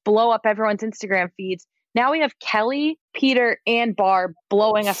 let's just blow up everyone's Instagram feeds. Now we have Kelley, Peter, and Barb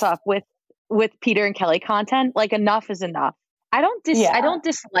blowing us up with Peter and Kelley content. Like enough is enough. I don't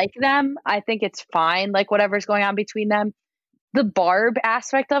dislike them. I think it's fine, like whatever's going on between them. The Barb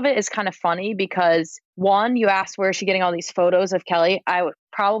aspect of it is kind of funny because, one, you asked where is she getting all these photos of Kelley.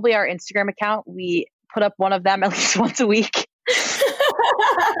 Probably our Instagram account, we put up one of them at least once a week.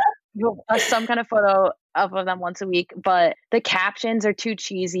 Some kind of photo of them once a week, but the captions are too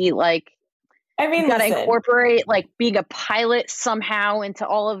cheesy. Like, I mean, you gotta incorporate like being a pilot somehow into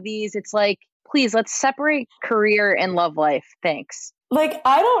all of these. It's like, please, let's separate career and love life. Thanks. Like,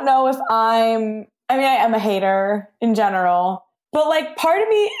 I don't know if I am a hater in general, but like part of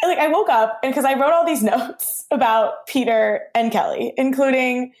me, like I woke up and because I wrote all these notes about Peter and Kelley,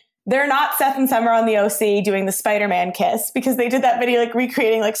 including they're not Seth and Summer on the OC doing the Spider-Man kiss, because they did that video like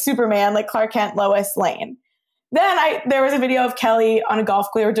recreating like Superman, like Clark Kent, Lois Lane. Then there was a video of Kelley on a golf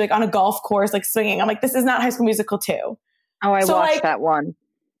course, like swinging. I'm like, this is not High School Musical 2. Oh, I watched that one.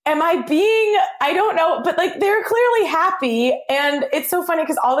 I don't know, but like they're clearly happy. And it's so funny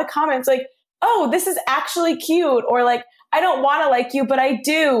because all the comments like, oh, this is actually cute. Or like, I don't want to like you, but I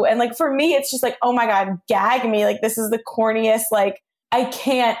do. And like, for me, it's just like, oh my God, gag me. Like, this is the corniest, like, I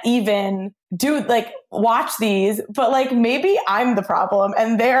can't even watch these, but like, maybe I'm the problem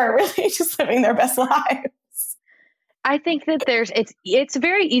and they're really just living their best lives. I think that it's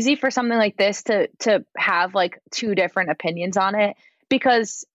very easy for something like this to have like two different opinions on it,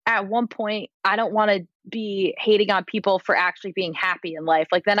 because at one point I don't want to be hating on people for actually being happy in life.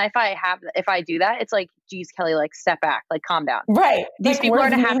 Like then if I do that, it's like, geez, Kelley, like step back, like calm down. Right. These like, people are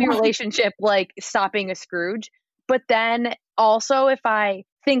in a happy relationship, like stop being a Scrooge. But then also if I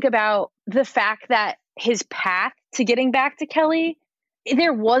think about the fact that his path to getting back to Kelley,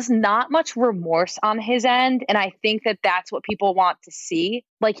 there was not much remorse on his end. And I think that that's what people want to see.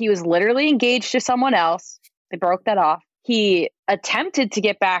 Like he was literally engaged to someone else. They broke that off. He attempted to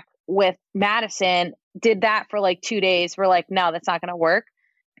get back with Madison, did that for like 2 days. We're like, no, that's not going to work.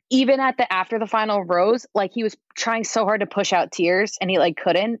 Even after the final rose, like he was trying so hard to push out tears and he like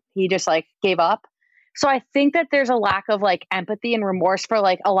couldn't. He just like gave up. So I think that there's a lack of like empathy and remorse for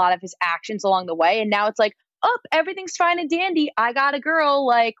like a lot of his actions along the way. And now it's like, oh, everything's fine and dandy. I got a girl,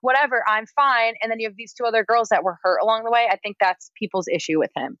 like whatever, I'm fine. And then you have these 2 other girls that were hurt along the way. I think that's people's issue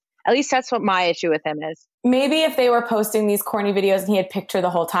with him. At least that's what my issue with him is. Maybe if they were posting these corny videos and he had picture the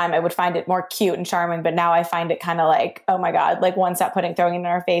whole time, I would find it more cute and charming. But now I find it kind of like, oh my God, like one, stop throwing it in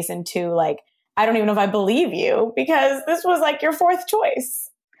our face, and 2, like, I don't even know if I believe you because this was like your 4th choice.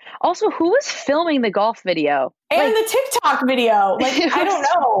 Also, who was filming the golf video? And the TikTok video. Like, I don't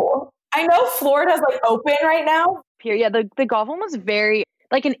know. I know Florida's like open right now. Yeah, the golf one was very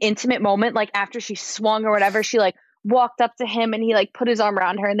like an intimate moment. Like after she swung or whatever, she like walked up to him and he like put his arm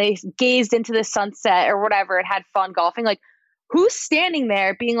around her and they gazed into the sunset or whatever and had fun golfing. Like, who's standing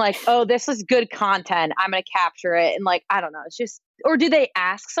there being like, oh, this is good content, I'm going to capture it? And like, I don't know. It's just, or do they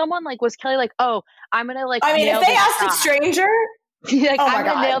ask someone? Like, was Kelley like, oh, I'm going to like, I mean, if they asked a stranger, like, oh I'm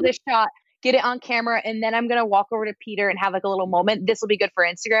going to nail this shot, get it on camera, and then I'm going to walk over to Peter and have like a little moment. This will be good for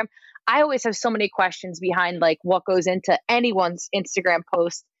Instagram. I always have so many questions behind like what goes into anyone's Instagram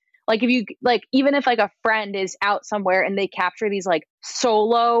post. Like if you like, even if like a friend is out somewhere and they capture these like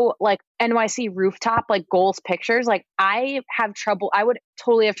solo, like NYC rooftop, like goals pictures, like I would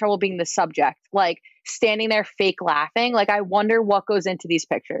totally have trouble being the subject, like standing there fake laughing. Like I wonder what goes into these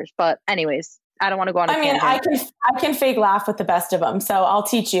pictures. But anyways, I don't want to go on a tangent. I can fake laugh with the best of them. So I'll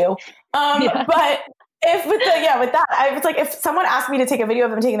teach you. But with that, I was like, if someone asked me to take a video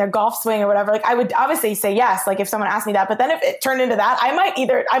of them taking their golf swing or whatever, like I would obviously say yes. Like if someone asked me that, but then if it turned into that, I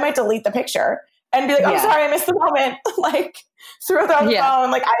might delete the picture and be like, I'm sorry, I missed the moment. Like throw it on the phone.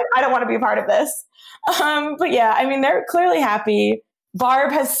 Like I don't want to be a part of this. But yeah, I mean, they're clearly happy.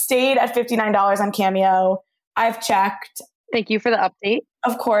 Barb has stayed at $59 on Cameo. I've checked. Thank you for the update.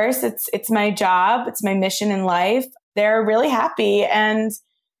 Of course, it's my job. It's my mission in life. They're really happy. And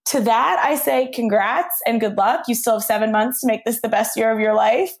to that, I say congrats and good luck. You still have 7 months to make this the best year of your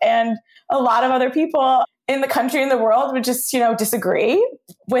life. And a lot of other people in the country and the world would just, disagree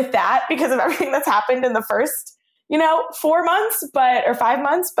with that because of everything that's happened in the first, 4 months, or 5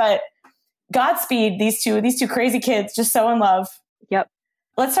 months. But Godspeed, these two crazy kids, just so in love. Yep.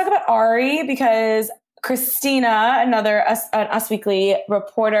 Let's talk about Ari because Christina, another Us Weekly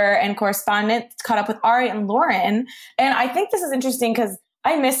reporter and correspondent, caught up with Ari and Lauren. And I think this is interesting because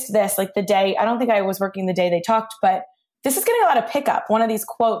I missed this like the day. I don't think I was working the day they talked, but this is getting a lot of pickup. One of these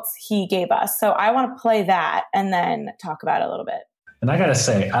quotes he gave us. So I want to play that and then talk about it a little bit. And I got to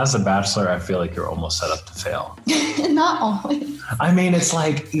say, as a bachelor, I feel like you're almost set up to fail. Not always. I mean, it's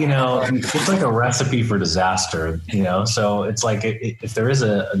like, it's like a recipe for disaster, So it's like if there is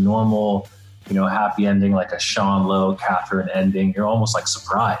a normal, happy ending, like a Sean Lowe, Catherine ending, you're almost like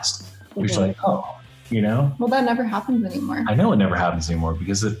surprised. You're just like, oh. Well, that never happens anymore. I know it never happens anymore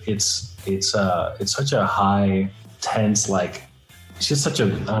because it's such a high tense, like it's just such a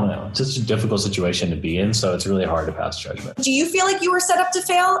difficult situation to be in. So it's really hard to pass judgment. Do you feel like you were set up to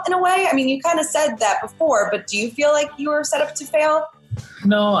fail in a way? I mean, you kind of said that before, but do you feel like you were set up to fail?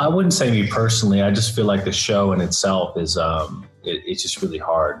 No, I wouldn't say me personally. I just feel like the show in itself is it's just really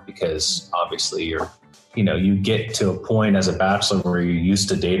hard because obviously you get to a point as a bachelor where you're used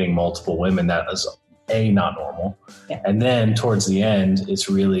to dating multiple women that is not normal. Yeah. And then towards the end,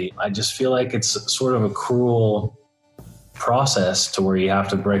 I just feel like it's sort of a cruel process to where you have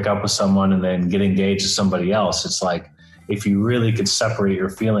to break up with someone and then get engaged to somebody else. It's like, if you really could separate your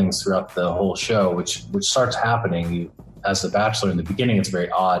feelings throughout the whole show, which starts happening as the bachelor in the beginning, it's very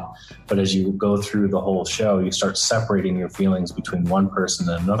odd. But as you go through the whole show, you start separating your feelings between one person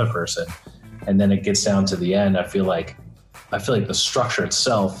and another person. And then it gets down to the end. I feel like the structure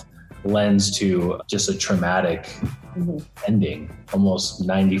itself lends to just a traumatic ending almost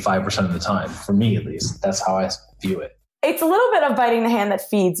 95% of the time, for me at least. That's how I view it. It's a little bit of biting the hand that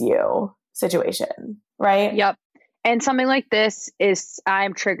feeds you situation, right? Yep. And something like this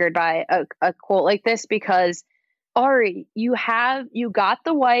I'm triggered by a quote like this because Ari, you got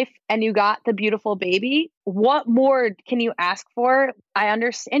the wife and you got the beautiful baby. What more can you ask for? I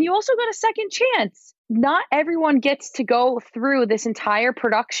understand. And you also got a second chance. Not everyone gets to go through this entire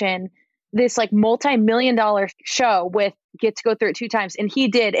production, this like multi-million-dollar show get to go through it 2 times. And he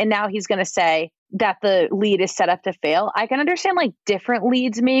did. And now he's going to say that the lead is set up to fail. I can understand like different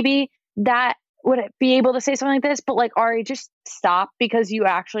leads maybe that would be able to say something like this, but like Ari, just stop because you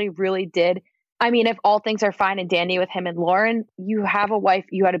actually really did. I mean, if all things are fine and dandy with him and Lauren, you have a wife,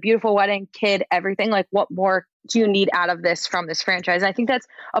 you had a beautiful wedding, kid, everything. Like, what more do you need out of this from this franchise? And I think that's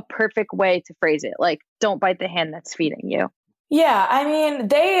a perfect way to phrase it. Like, don't bite the hand that's feeding you. Yeah, I mean,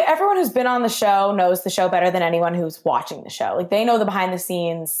 everyone who's been on the show knows the show better than anyone who's watching the show. Like, they know the behind the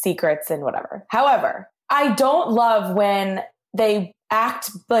scenes secrets and whatever. However, I don't love when they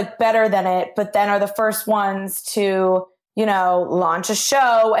act like better than it, but then are the first ones to, you know, launch a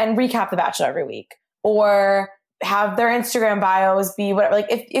show and recap The Bachelor every week, or have their Instagram bios be whatever. Like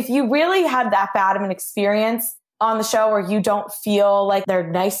if you really had that bad of an experience on the show where you don't feel like they're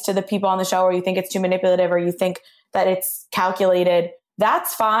nice to the people on the show, or you think it's too manipulative, or you think that it's calculated,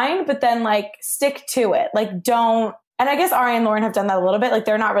 that's fine. But then like stick to it. Like don't, and I guess Ari and Lauren have done that a little bit. Like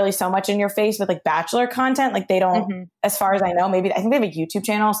they're not really so much in your face with like Bachelor content. Like they don't, as far as I know, maybe, I think they have a YouTube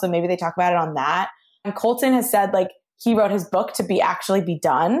channel. So maybe they talk about it on that. And Colton has said like he wrote his book to actually be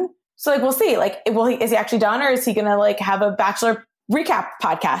done. So like, we'll see, like, is he actually done, or is he going to like have a Bachelor recap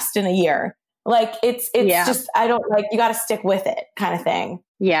podcast in a year? Like it's just, I don't like, you got to stick with it kind of thing.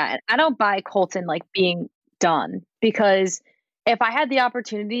 Yeah. And I don't buy Colton like being done, because if I had the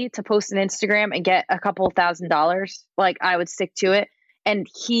opportunity to post an Instagram and get a couple $1,000, like I would stick to it. And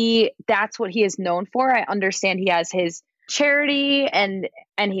that's what he is known for. I understand he has his charity and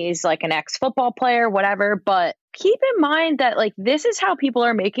he's like an ex-football player, whatever, but keep in mind that like this is how people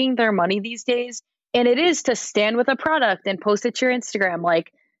are making their money these days, and it is to stand with a product and post it to your Instagram.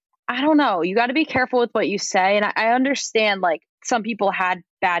 Like, I don't know, you got to be careful with what you say. And I understand like some people had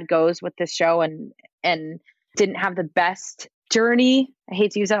bad goes with this show and didn't have the best journey. I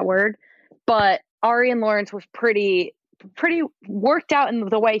hate to use that word, but Ari and Lawrence was pretty worked out in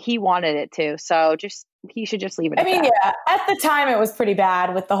the way he wanted it to. So he should just leave it. Yeah, at the time it was pretty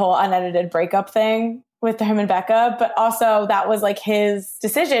bad with the whole unedited breakup thing with him and Becca, but also that was like his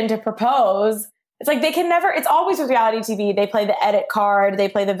decision to propose. It's like they can never, it's always with reality TV. They play the edit card, they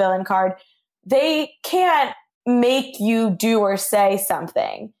play the villain card. They can't make you do or say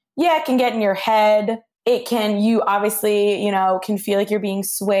something. Yeah, it can get in your head. You obviously, you know, can feel like you're being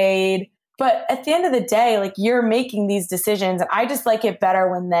swayed. But at the end of the day, like you're making these decisions. And I just like it better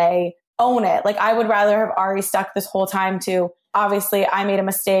when they own it. Like I would rather have Ari stuck this whole time to, obviously I made a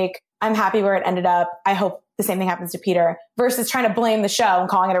mistake. I'm happy where it ended up. I hope the same thing happens to Peter, versus trying to blame the show and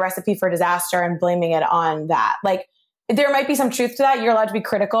calling it a recipe for disaster and blaming it on that. Like there might be some truth to that. You're allowed to be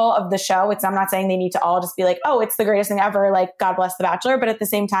critical of the show. I'm not saying they need to all just be like, oh, it's the greatest thing ever. Like God bless The Bachelor. But at the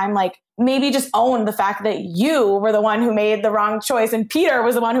same time, like maybe just own the fact that you were the one who made the wrong choice and Peter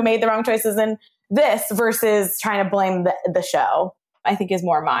was the one who made the wrong choices in this, versus trying to blame the show, I think is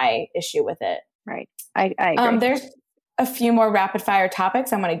more my issue with it. Right. I agree. There's a few more rapid fire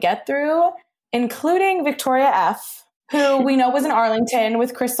topics I'm going to get through, including Victoria F., who we know was in Arlington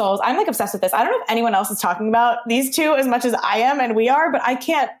with Chris Soules. I'm like obsessed with this. I don't know if anyone else is talking about these two as much as I am and we are, but I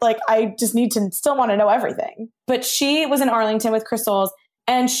can't, like, I just need to still want to know everything. But she was in Arlington with Chris Soules,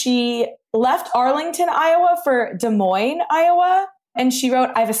 and she left Arlington, Iowa for Des Moines, Iowa. And she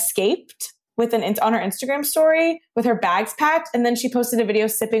wrote, "I've escaped," on her Instagram story with her bags packed. And then she posted a video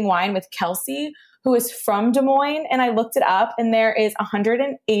sipping wine with Kelley, who is from Des Moines. And I looked it up, and there is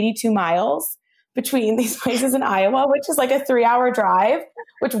 182 miles between these places in Iowa, which is like a 3-hour drive,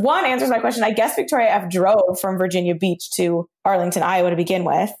 which one answers my question. I guess Victoria F. drove from Virginia Beach to Arlington, Iowa to begin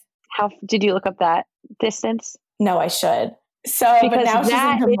with. How did you look up that distance? No, I should. So, because but now she's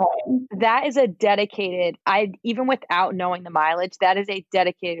in Des Moines. That is a dedicated, even without knowing the mileage, that is a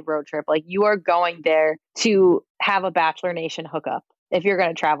dedicated road trip. Like you are going there to have a Bachelor Nation hookup if you're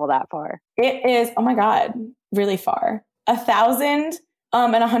going to travel that far. It is, oh my God, really far.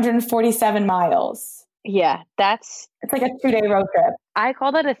 1,147 miles. Yeah, it's like a 2-day road trip. I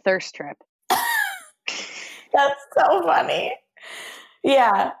call that a thirst trip. That's so funny.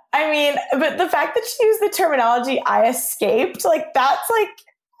 Yeah. I mean, but the fact that she used the terminology "I escaped," like that's like,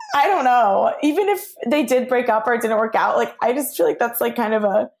 I don't know. Even if they did break up or it didn't work out, like I just feel like that's like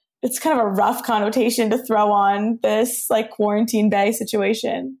it's kind of a rough connotation to throw on this like quarantine bay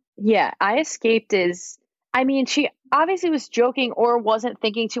situation. Yeah. I escaped she obviously was joking or wasn't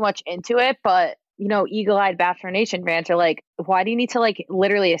thinking too much into it, but you know, eagle-eyed Bachelor Nation fans are like, why do you need to like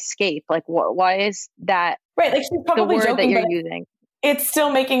literally escape? Like why is that right? Like she's probably the word joking, that you're using? It's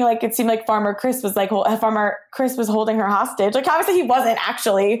still making like it seemed like Farmer Chris was holding her hostage. Like obviously he wasn't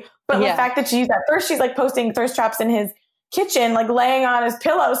actually, but the fact that she used that, first she's like posting thirst traps in his kitchen, like laying on his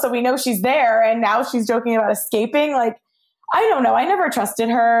pillow, so we know she's there, and now she's joking about escaping. Like I don't know. I never trusted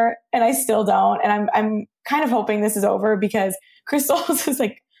her, and I still don't. And I'm kind of hoping this is over because Chris Soules has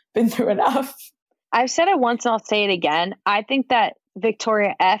like been through enough. I've said it once and I'll say it again. I think that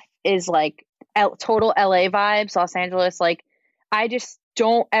Victoria F is like total LA vibes, Los Angeles. Like I just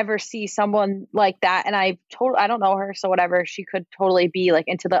don't ever see someone like that. And I don't know her. So whatever, she could totally be like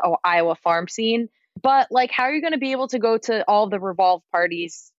into the Iowa farm scene. But like, how are you going to be able to go to all the Revolve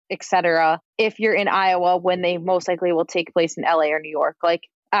parties, etc., if you're in Iowa when they most likely will take place in LA or New York? Like,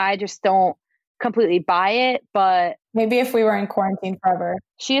 I just don't completely buy it, but maybe if we were in quarantine forever.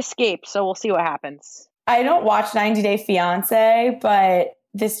 She escaped, so we'll see what happens. I don't watch 90 Day Fiance, but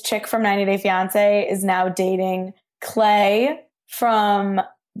this chick from 90 Day Fiance is now dating Kelley from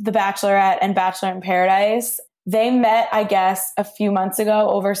The Bachelorette and Bachelor in Paradise. They met, I guess, a few months ago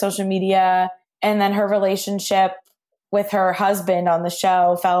over social media, and then her relationship with her husband on the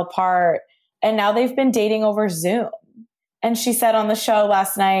show fell apart, and now they've been dating over Zoom. And she said on the show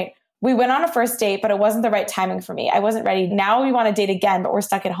last night, we went on a first date, but it wasn't the right timing for me. I wasn't ready. Now we want to date again, but we're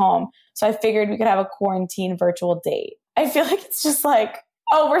stuck at home. So I figured we could have a quarantine virtual date. I feel like it's just like,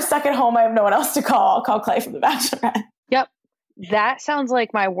 oh, we're stuck at home. I have no one else to call. I'll call Kelley from The Bachelorette. Yep. That sounds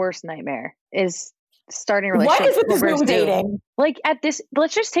like my worst nightmare is starting a relationship. What is with Zoom dating? Like at this,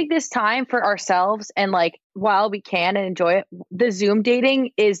 let's just take this time for ourselves and like while we can and enjoy it. The Zoom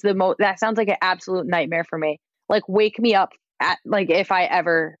dating is that sounds like an absolute nightmare for me. Like wake me up at like if I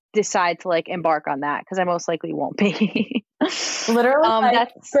ever decide to like embark on that, because I most likely won't be. Literally,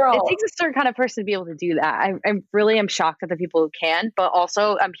 girl. It takes a certain kind of person to be able to do that. I really am shocked at the people who can, but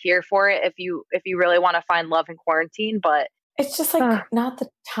also I'm here for it if you really want to find love in quarantine. But it's just like not the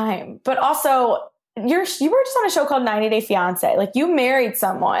time. But also, you were just on a show called 90 Day Fiance. Like you married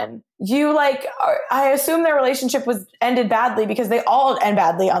someone. You like, I assume their relationship was ended badly because they all end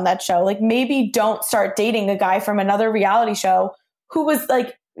badly on that show. Like maybe don't start dating a guy from another reality show who was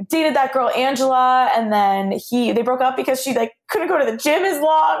like dated that girl Angela, and then they broke up because she like couldn't go to the gym as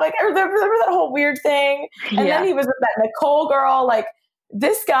long. Like remember that whole weird thing. And then he was with that Nicole girl. Like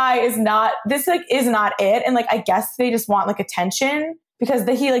this guy is not it. And like I guess they just want like attention. Because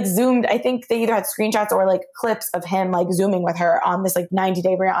he like zoomed, I think they either had screenshots or like clips of him like zooming with her on this like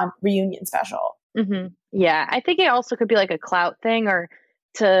 90-day reunion special. Mm-hmm. Yeah, I think it also could be like a clout thing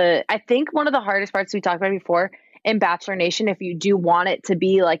I think one of the hardest parts we talked about before in Bachelor Nation, if you do want it to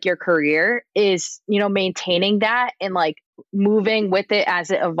be like your career, is, maintaining that and like moving with it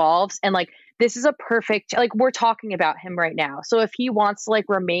as it evolves. And like, this is a perfect, like we're talking about him right now. So if he wants to like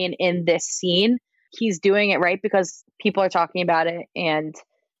remain in this scene, he's doing it right because people are talking about it. And,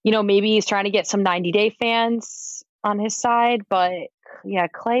 maybe he's trying to get some 90-day fans on his side. But yeah,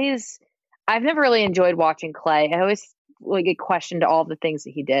 I've never really enjoyed watching Kelley. I always like get questioned all the things that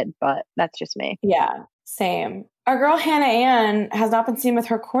he did, but that's just me. Yeah, same. Our girl Hannah Ann has not been seen with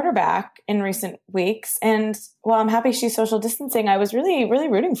her quarterback in recent weeks. And while I'm happy she's social distancing, I was really, really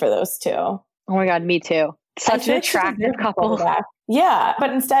rooting for those two. Oh my God, me too. Such an attractive couple. Yeah,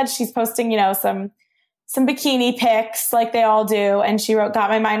 but instead she's posting, some bikini pics like they all do. And she wrote, got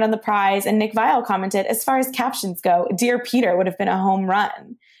my mind on the prize. And Nick Viall commented, as far as captions go, Dear Peter would have been a home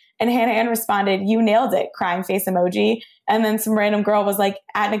run. And Hannah Ann responded, you nailed it, crying face emoji. And then some random girl was like,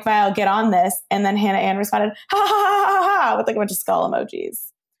 at Nick Viall, get on this. And then Hannah Ann responded, ha ha ha ha ha, with like a bunch of skull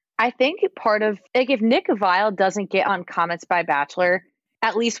emojis. I think part of, like, if Nick Viall doesn't get on Comments by Bachelor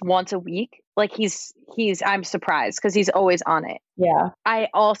at least once a week, like I'm surprised because he's always on it. Yeah. I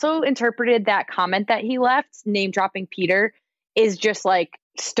also interpreted that comment that he left, name dropping Peter, is just like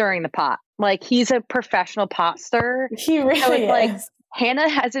stirring the pot. Like he's a professional pot stirrer. He really is. Like Hannah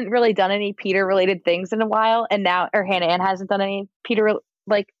hasn't really done any Peter related things in a while. And now, or Hannah Ann hasn't done any Peter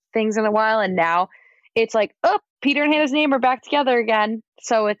like things in a while. And now it's like, oh, Peter and Hannah's name are back together again.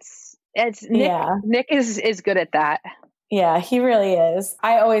 So it's Nick. Yeah. Nick is good at that. Yeah, he really is.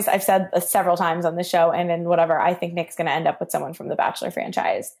 I've said several times on the show and in whatever, I think Nick's going to end up with someone from the Bachelor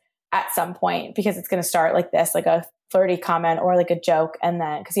franchise at some point because it's going to start like this, like a flirty comment or like a joke. And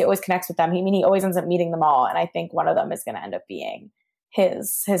then, because he always connects with them. He always ends up meeting them all. And I think one of them is going to end up being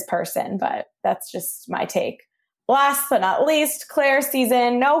his person, but that's just my take. Last but not least, Clare's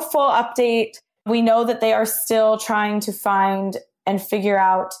season, no full update. We know that they are still trying to find and figure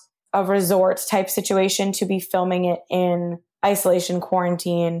out a resort type situation to be filming it in isolation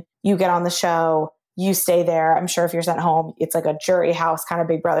quarantine. You get on the show, you stay there. I'm sure if you're sent home, it's like a jury house kind of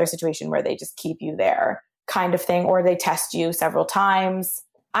Big Brother situation where they just keep you there kind of thing, or they test you several times.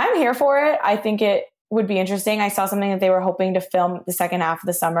 I'm here for it. I think it would be interesting. I saw something that they were hoping to film the second half of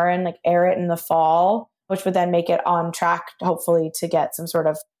the summer and like air it in the fall, which would then make it on track, hopefully, to get some sort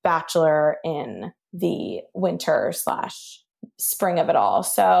of Bachelor in the winter / spring of it all.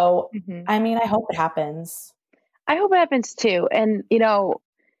 So, I mean, I hope it happens. I hope it happens too. And,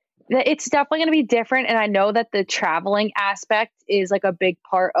 it's definitely going to be different. And I know that the traveling aspect is like a big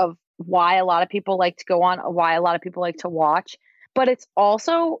part of why a lot of people like to go on, why a lot of people like to watch. But it's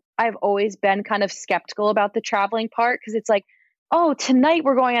also, I've always been kind of skeptical about the traveling part because it's like, oh, tonight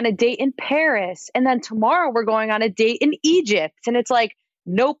we're going on a date in Paris. And then tomorrow we're going on a date in Egypt. And it's like,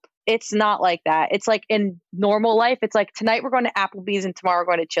 nope. It's not like that. It's like in normal life, it's like tonight we're going to Applebee's and tomorrow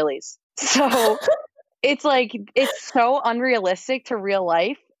we're going to Chili's. So it's like, it's so unrealistic to real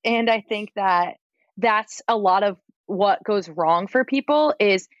life. And I think that that's a lot of what goes wrong for people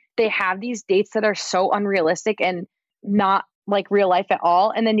is they have these dates that are so unrealistic and not like real life at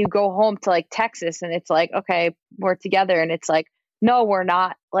all. And then you go home to like Texas and it's like, okay, we're together. And it's like, no, we're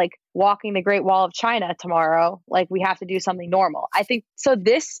not like walking the Great Wall of China tomorrow. Like we have to do something normal. I think so.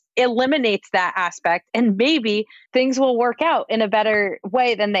 This eliminates that aspect and maybe things will work out in a better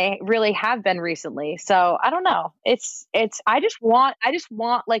way than they really have been recently. So I don't know. I just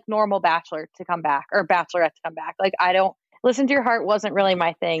want like normal Bachelor to come back or Bachelorette to come back. Like I don't Listen to Your Heart wasn't really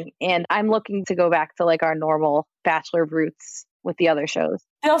my thing. And I'm looking to go back to like our normal Bachelor roots with the other shows.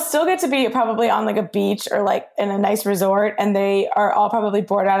 They'll still get to be probably on like a beach or like in a nice resort, and they are all probably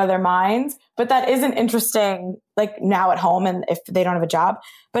bored out of their minds. But that is an interesting, like now at home and if they don't have a job,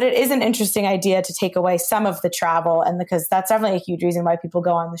 but it is an interesting idea to take away some of the travel. And because that's definitely a huge reason why people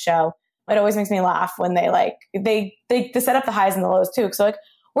go on the show. It always makes me laugh when they set up the highs and the lows too. So like,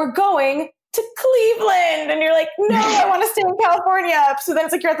 we're going to Cleveland. And you're like, no, I want to stay in California. So then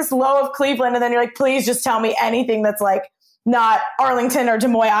it's like, you're at this low of Cleveland. And then you're like, please just tell me anything that's like not Arlington or Des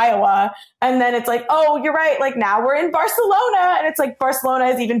Moines, Iowa. And then it's like, oh, you're right. Like now we're in Barcelona. And it's like, Barcelona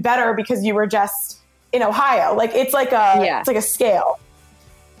is even better because you were just in Ohio. Like it's like it's like a scale.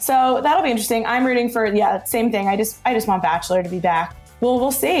 So that'll be interesting. I'm rooting for, same thing. I just want Bachelor to be back. Well,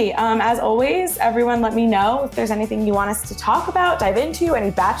 we'll see. As always, everyone let me know if there's anything you want us to talk about, dive into, any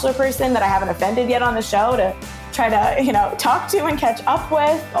Bachelor person that I haven't offended yet on the show to try to, talk to and catch up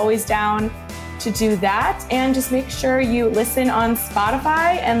with. Always down to do that. And just make sure you listen on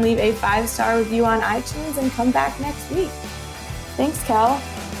Spotify and leave a 5-star review on iTunes and come back next week. Thanks, Kel.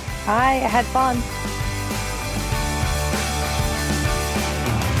 Hi, I had fun.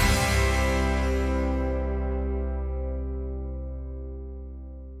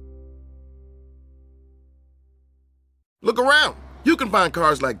 Look around. You can find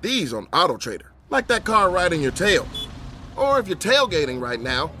cars like these on AutoTrader, like that car right in your tail. Or if you're tailgating right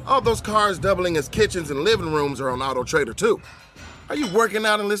now, all those cars doubling as kitchens and living rooms are on AutoTrader too. Are you working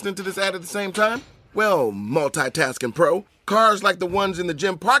out and listening to this ad at the same time? Well, multitasking pro, cars like the ones in the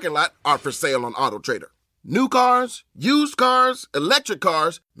gym parking lot are for sale on AutoTrader. New cars, used cars, electric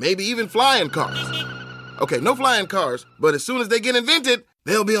cars, maybe even flying cars. Okay, no flying cars, but as soon as they get invented,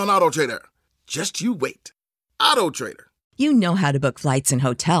 they'll be on AutoTrader. Just you wait. AutoTrader. You know how to book flights and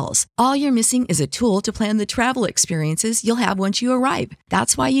hotels. All you're missing is a tool to plan the travel experiences you'll have once you arrive.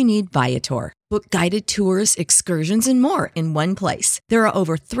 That's why you need Viator. Book guided tours, excursions, and more in one place. There are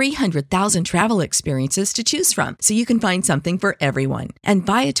over 300,000 travel experiences to choose from, so you can find something for everyone. And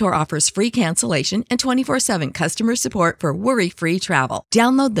Viator offers free cancellation and 24/7 customer support for worry-free travel.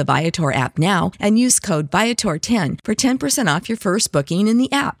 Download the Viator app now and use code Viator10 for 10% off your first booking in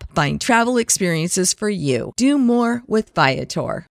the app. Find travel experiences for you. Do more with Viator.